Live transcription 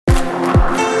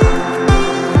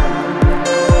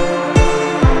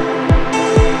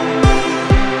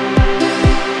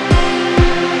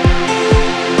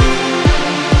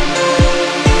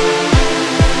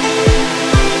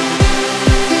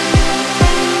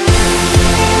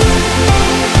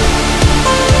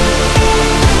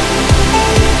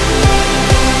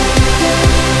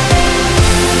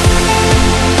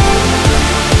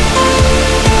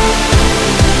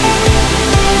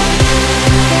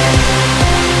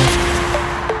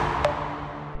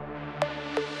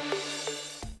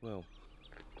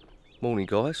Morning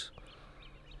guys.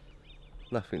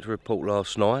 Nothing to report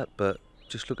last night, but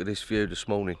just look at this view this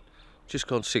morning. Just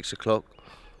gone 6 o'clock.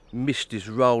 Mist is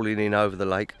rolling in over the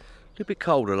lake. A little bit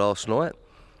colder last night,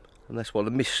 and that's why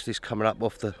the mist is coming up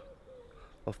off the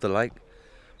lake.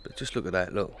 But just look at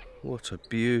that, look. What a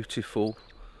beautiful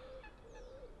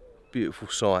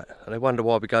sight. And they wonder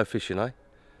why we go fishing, eh?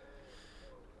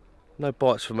 No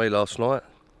bites for me last night.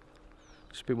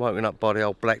 Just been woken up by the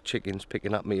old black chickens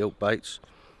picking up me hook baits.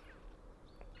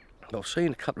 I've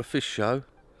seen a couple of fish show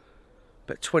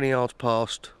about 20 yards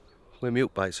past where my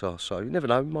hook baits are, so you never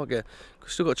know, might get,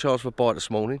 still got a chance for a bite this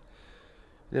morning.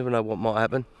 You never know what might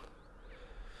happen.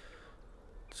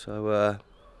 So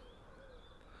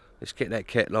let's get that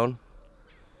kettle on,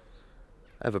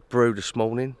 have a brew this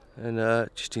morning, and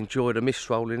just enjoy the mist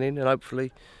rolling in, and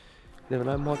hopefully, you never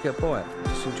know, might get a bite.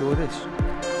 Just enjoy this.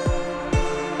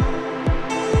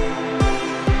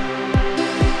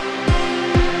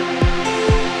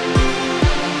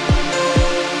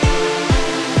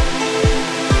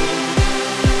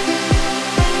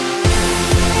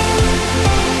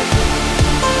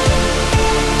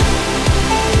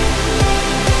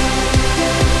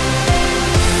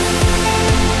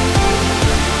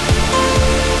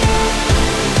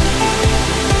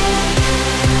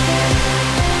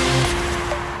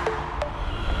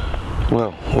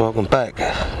 Well, welcome back.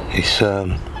 It's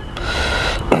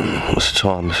what's the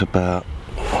time? It's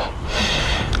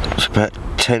about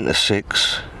 10 to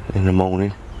 6 in the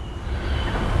morning,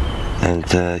 and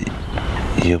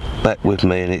you're back with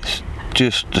me, and it's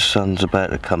just the sun's about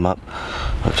to come up.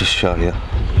 I'll just show you.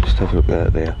 Just have a look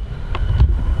out there.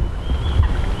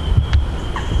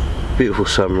 Beautiful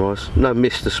sunrise. No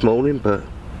mist this morning, but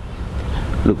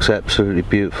looks absolutely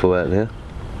beautiful out there.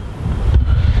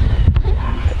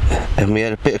 And we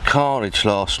had a bit of carnage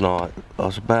last night. I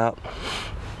was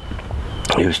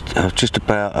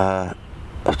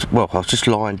just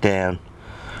lying down,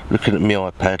 looking at my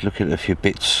iPad, looking at a few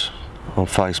bits on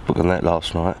Facebook and that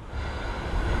last night.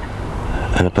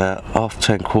 And about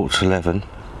 10:30, 11, I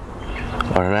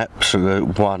had an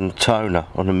absolute one toner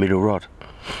on the middle rod.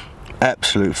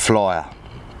 Absolute flyer.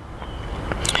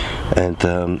 And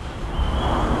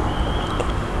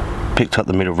picked up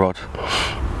the middle rod,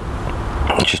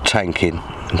 just tanking,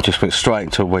 and just went straight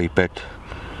into a weed bed,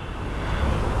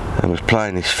 and was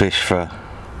playing this fish for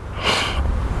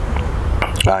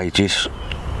ages.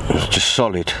 It was just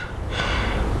solid.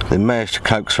 Then managed to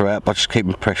coax her out by just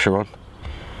keeping pressure on,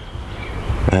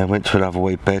 and went to another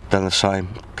weed bed, done the same,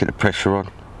 get the pressure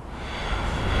on,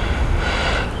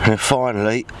 and then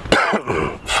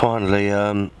finally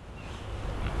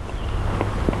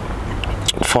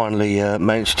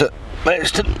managed to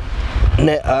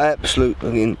net an absolute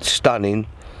stunning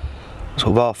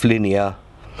sort of half linear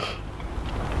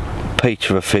peach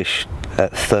of a fish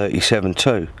at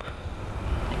 37.2.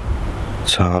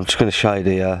 So I'm just going to show you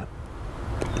the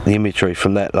imagery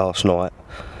from that last night.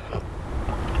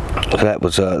 That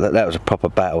was a proper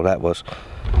battle, that was.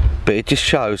 But it just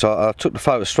shows. I took the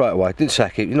photo straight away. Didn't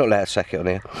sack it. You're not allowed to sack it on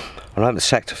here. I haven't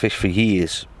sacked a fish for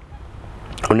years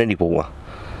on any water.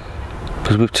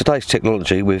 Because with today's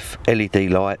technology, with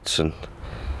LED lights and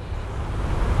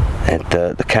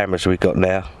the cameras we've got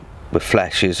now, with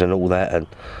flashes and all that and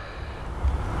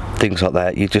things like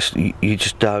that, you just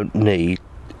don't need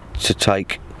to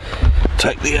take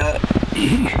the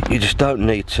you just don't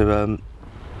need to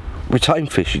retain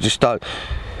fish. You just don't.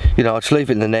 You know, I just leave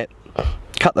it in the net,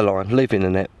 cut the line, leave it in the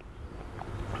net,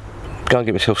 go and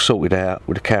get myself sorted out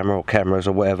with a camera or cameras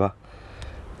or whatever,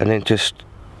 and then just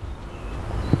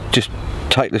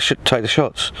take the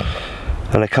shots,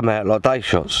 and they come out like day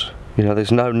shots. You know,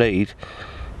 there's no need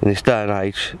in this day and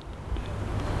age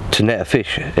to net a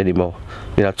fish anymore.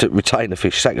 You know, to retain a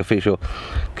fish, sack a fish, or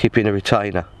keep it in a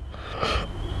retainer.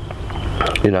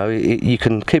 You know, you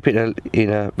can keep it in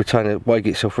a retainer, wait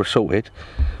yourself assaulted,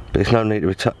 but there's no need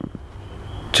to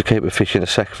keep a fish in a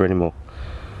sacker anymore.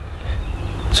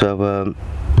 So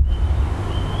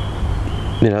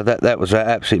you know, that was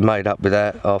absolutely made up with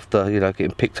that after, you know,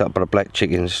 getting picked up by the black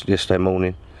chickens yesterday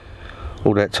morning,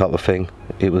 all that type of thing.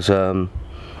 It was you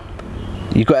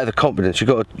got to have the confidence. You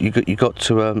got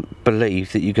to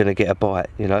believe that you're going to get a bite.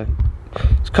 You know,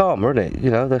 it's karma, isn't it?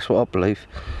 You know, that's what I believe.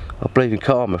 I believe in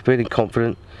karma, feeling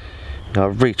confident. You know, I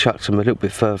re-chucked them a little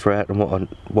bit further out than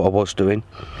what I was doing,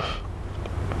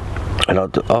 and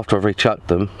after I re-chucked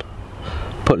them,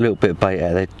 put a little bit of bait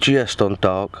out there just on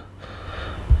dark,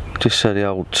 just so the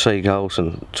old seagulls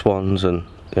and swans and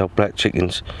the old black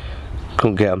chickens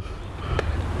couldn't get them,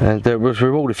 and it was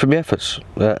rewarded for my efforts.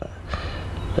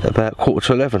 About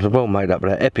 10:45, well made up of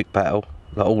that epic battle.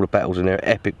 Like all the battles in there are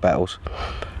epic battles.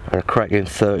 and a cracking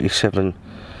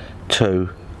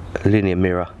 37.2 linear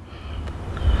mirror.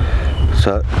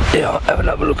 So yeah, have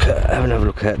another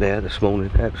look out there this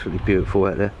morning. Absolutely beautiful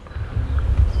out there.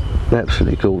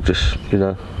 Absolutely gorgeous, you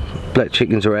know. Black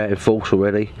chickens are out in force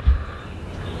already,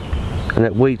 and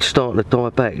that weed's starting to die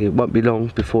back. It won't be long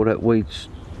before that weed's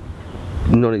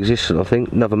non-existent. I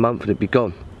think another month and it'll be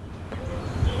gone.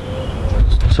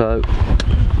 So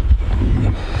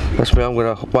that's me. I'm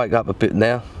going to wake up a bit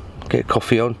now, get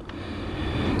coffee on,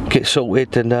 get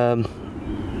sorted, and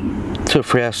 2 or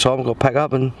 3 hours time I've got to pack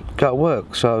up and go to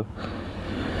work. So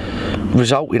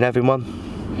result in having one,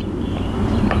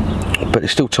 but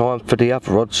there's still time for the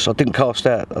other rods. I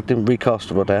didn't recast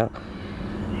the rod out.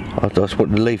 I just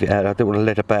wanted to leave it out. I didn't want to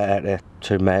let a bat out there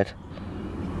too mad.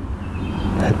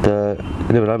 And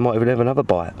you never know, I might even have another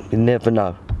bite. You never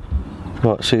know.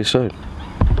 Right, see you soon.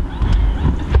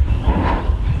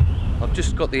 I've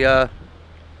just got the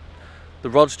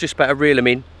rods, just about to reel them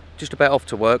in, just about off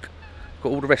to work. Got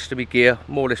all the rest of my gear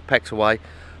more or less packed away.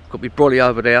 Got my brolly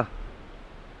over there,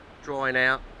 drying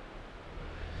out,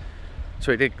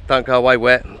 so it don't go away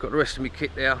wet. Got the rest of my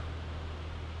kit there,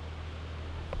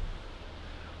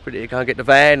 ready to go and get the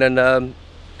van and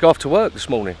go off to work this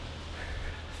morning.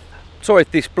 Sorry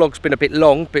if this vlog's been a bit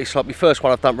long, but it's like my first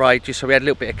one I've done for ages, so we had a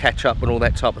little bit of catch up and all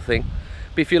that type of thing.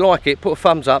 But if you like it, put a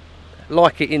thumbs up,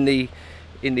 like it in the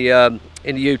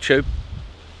YouTube,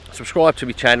 subscribe to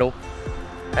my channel,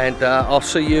 and I'll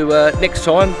see you next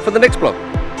time for the next vlog.